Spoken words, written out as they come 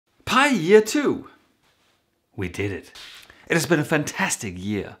Pi year 2. We did it. It has been a fantastic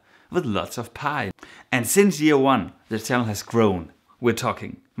year with lots of pi. And since year 1, the channel has grown. We're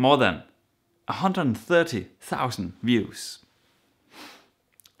talking more than 130,000 views.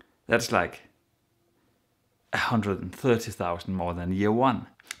 That's like 130,000 more than year 1.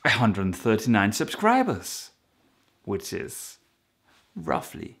 139 subscribers, which is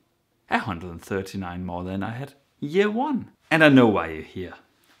roughly 139 more than I had year 1. And I know why you're here.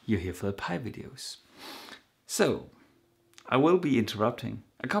 You're here for the pi videos. So, I will be interrupting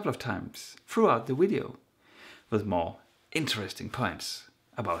a couple of times throughout the video with more interesting points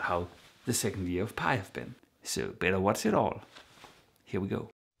about how the second year of pi have been. So, better watch it all. Here we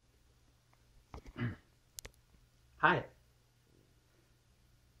go. Hi.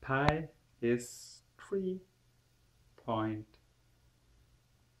 Pi is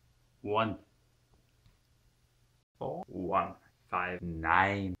 3.1. 4, 1, 5,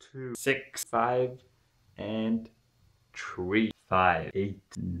 9, 2, 6, 5, and 3, 5, 8,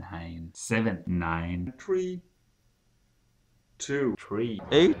 9, 7, 9, 3, 2, 3,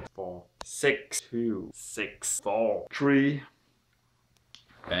 8, 4, 6, 2, 6, 4, 3,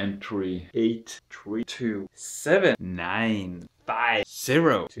 and 3, 8, 3, 2, 7, 9, 5,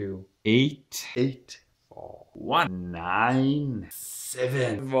 0, 2, 8, 8, 4, 1, 9,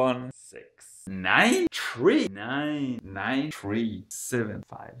 7, 1, 6, 9, 3, 9, 9, 3, 7,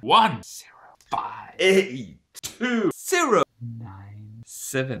 5, 1, 0, 5, 8, 2, 0, 9,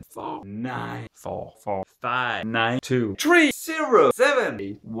 7, 4, 9, 4, 4, 5, 9, 2, 3, 0, 7,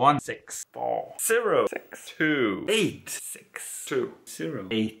 8, 1, 6, 4, 0, 6, 2, 8, 6, 2, 0,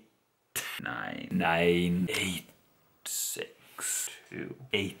 8, 9, 9, 8, 6, 2,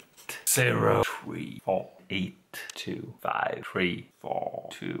 8, 0, 3, 4, 8, 2, 5, 3, 4,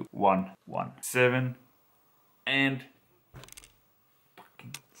 2, 1, 1, 7, and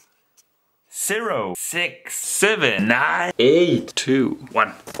 0, 6, 7, 9, 8, 2,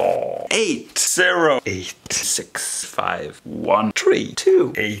 1, 4, 8, 0, 8, 6, 5, 1, 3,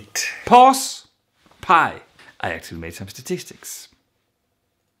 2, 8. Pause. Pi. I actually made some statistics.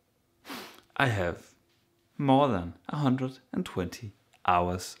 I have more than 120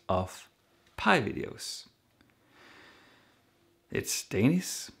 hours of pi videos. It's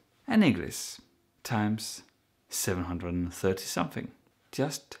Danish and English times 730 something.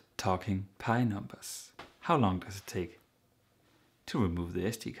 Just talking pi numbers. How long does it take to remove the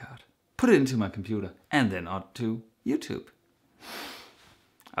SD card, put it into my computer, and then onto YouTube?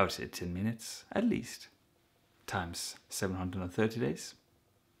 I would say 10 minutes at least, times 730 days.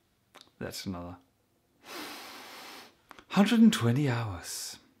 That's another 120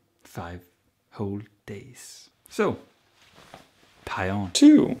 hours, 5 whole days. So, pi on.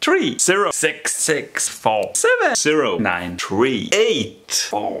 2, 3, 0, 6, 6, 4, 7, 0, 9, 3, 8,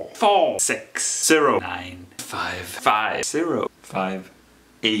 4, 4, 6, 0, 9, 5, 5, 0, 5,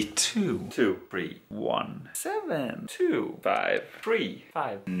 8, 2, 2, 3, 1, 7, 2, 5, 3,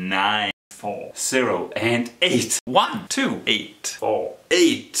 5, 9, 4, 0, and 8. 1, 2, 8, 4,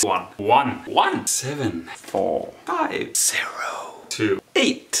 8, 1, 1, 1, 7, 4, 5, 0, 2,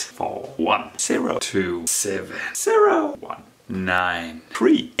 8, 4, 1, 0, 2, 7, 0, 1, 9,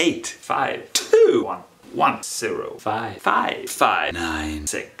 3, 8, 5, 2, 1, 1, 0, 5, 5, 5, 9,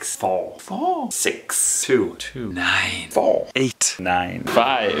 6, 4, 4, 6, 2, 2, 9, 4, 8, 9,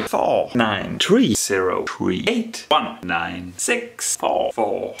 5, 4, 9, 3, 0, 3, 8, 1, 9, 6, 4,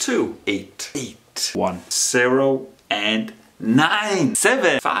 4, 2, 8, 8, 1, 0, and 9,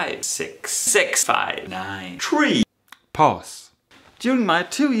 7, 5, 6, 6, 5, 9, 3. Pause. During my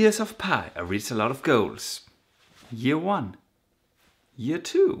 2 years of pi, I reached a lot of goals. Year 1. Year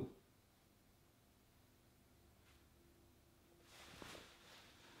 2.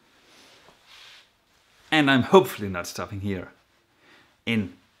 And I'm hopefully not stopping here.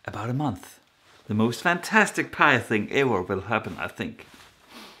 In about a month, the most fantastic pi thing ever will happen, I think.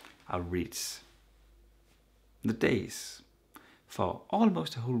 I'll reach the days for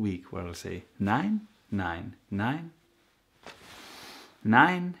almost a whole week where I'll say 9, 9, 9,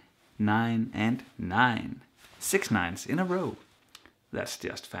 9, 9, and 9. 6 9s in a row. That's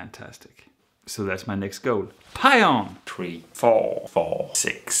just fantastic. So that's my next goal. Pi on! 3, 4, 4,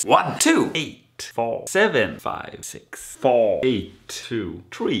 6, 1, 2, 8, 4, 7, 5, 6, 4, 8, 2,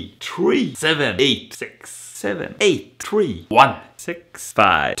 3, 3, 7, 8, 6, 7, 8, 3, 1, 6,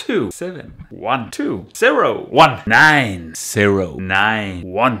 5, 2, 7, 1, 2, 0, 1, 9, 0, 9,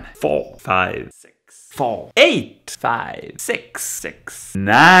 1, 4, 5, 6, 4, 8, 5, 6, 6,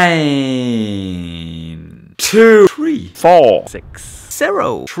 9. 2, 3, 4, 6,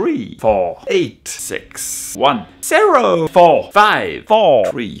 0, 3, 4, 8, 6, 1, 0, 4, 5, 4,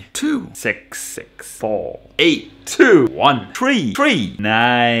 3, 2, 6, 6, 4, 8, 2, 1, 3, 3,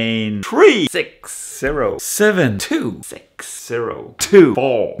 9, 3, 6, 0, 7, 2, 6, 0, 2,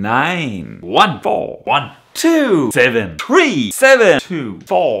 4, 9, 1, 4, 1, 2, 7, 3, 7, 2,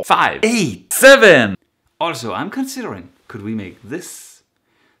 4, 5, 8, 7. Also, I'm considering, could we make this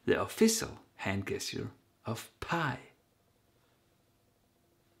the official hand gesture of pi?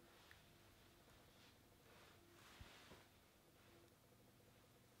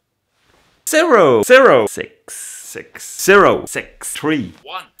 Zero, 0, 6, 6, 0, 6, 3,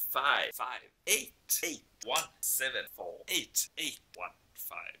 1, 5, 5, 8, 8, 1, 7, 4, 8, 8, 1,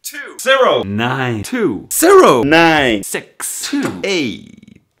 5, 2, 0, 9, 2, 0, 9, 6, 2,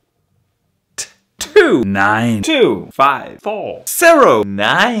 8, 2, 9, 2, 5, 4, 0,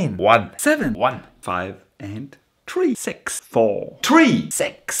 9, 1, 7, 1, 5, and 3, 6, 4, 3,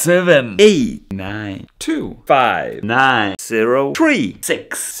 6, 7, 8, 9, 2, 5, 9, 0, 3,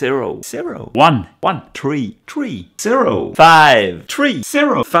 6, 0, 0, 1, 1, 3, 3, 0, 5, 3,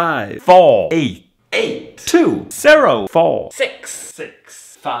 0, 5, 4, 8, 8, 2, 0, 4, 6,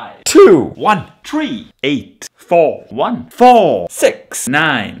 6, 5, 2, 1, 3, 8, 4, 1, 4, 6,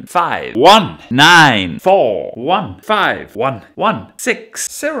 9, 5, 1, 9, 4, 1, 5, 1, 1,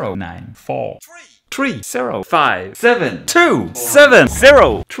 6, 0, 9, 4, 3, 0, 5, 7, 2, 7,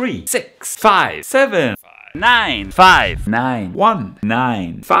 0, 3, 6, 5, 7, 9, 5, 9, 1,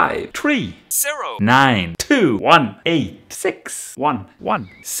 9, 5, 3, 0, 9, 2, 1, 8, 6, 1, 1,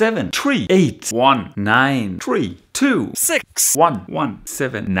 7, 3, 8, 1, 9, 3, 2, 6, 1, 1,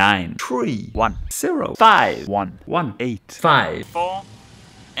 7, 9, 3, 1, 0, 5, 1, 1, 8, 5, 4,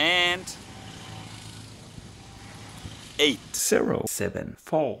 and 8, 0, 7,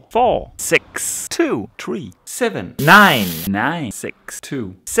 4, 4, 6, 2, 3, 7, 9, 9, 6,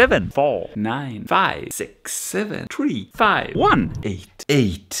 2, 7, 4, 9, 5, 6, 7, 3, 5, 1, 8,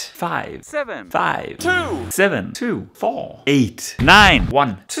 8, 5, 7, 5, 2, 7, 2, 4, 8, 9,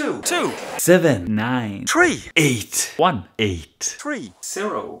 1, 2, 2, 7, 9, 3, 8, 1, 8, 3,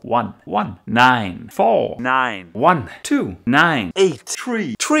 0, 1, 1, 9, 4, 9, 1, 2, 9, 8,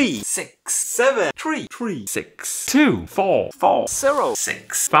 3, 3, 6, 7, 3, 3, 6, 2, 4, 4, 0,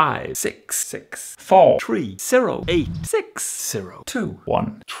 6, 5, 6, 6, 4, 3, 0, 8, 6, 0, 2,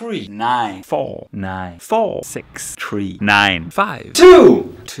 1, 3, 9, 4, 9, 4, 6, 3, 9, 5,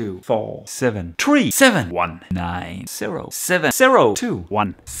 2, 2, 4, 7, 3, 7, 1, 9, 0, 7, 0, 2,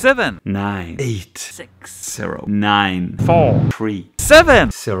 1, 7, 9, 8, 6, 0, 9, 4, 3,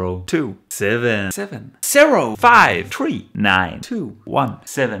 7, 0, 2, 7, 7, 0, 5, 3, 9, 2, 1,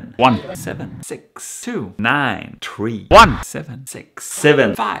 7, 1, 7, 6, 2, 9, 3, 1, 7, 6,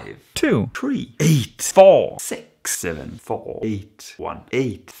 7, 5, 2, 3, 8, 4, 6, 7, 4, 8, 1,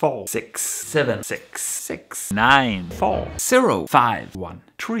 8, 4, 6, 7, 6, 6, 9, 4, 0, 5, 1,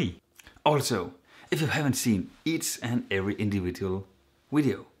 3. Also, if you haven't seen each and every individual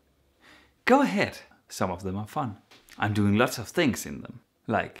video, go ahead. Some of them are fun. I'm doing lots of things in them,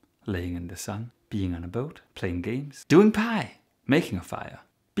 like laying in the sun, being on a boat, playing games, doing pie, making a fire,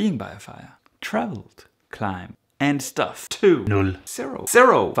 being by a fire, traveled, climbed, and stuff. 2, 0, 0,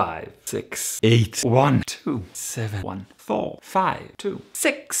 0, 5, 6, 8, 1, 2, 7, 1, 4, 5, 2,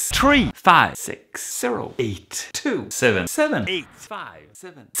 6, 3, 5, 6, 0, 8, 2, 7, 7, 8, 5,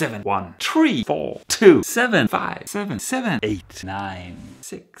 7, 7, 1, 3, 4, 2, 7, 5, 7, 7, 8, 9,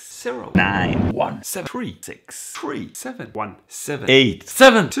 6, 0, 9, 1, 7, 3, 6, 3, 7, 1, 7, 8,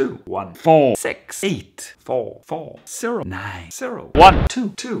 7, 2, 1, 4, 6, 8, 4, 4, 0, 9, 0, 1, 2,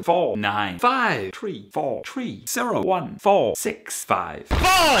 2, 4, 9, 5, 3, 4, 3, 0, 1, 4, 6, 5,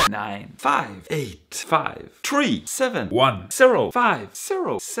 4, 9, 5, 8, 5, 3, 7, 1, 0, 5,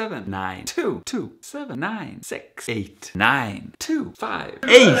 0, 7, 9, 2, 2, 7, 9, 6, 8, 9, 2, 5,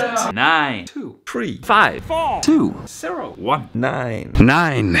 8, 9, 2, 3, 5, 4, 2, 0, 1, 9,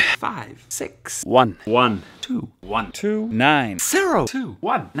 9, 5, 6, 1, 1, 2, 1, 2, 9, 0, 2,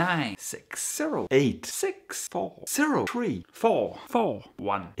 1, 9, 6, 0, 8, 6, 4, 0, 3, 4, 4,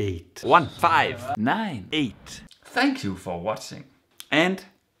 1, 8, 1, 5, 9, 8. Thank you for watching and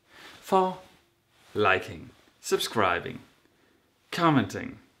for liking, subscribing,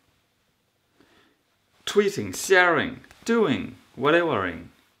 commenting, tweeting, sharing, doing, whatevering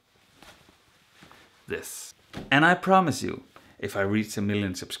this. And I promise you, if I reach 1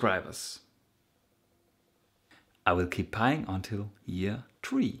 million subscribers, I will keep pieing until year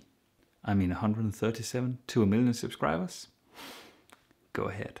 3. I mean 137 to 1 million subscribers. Go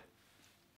ahead.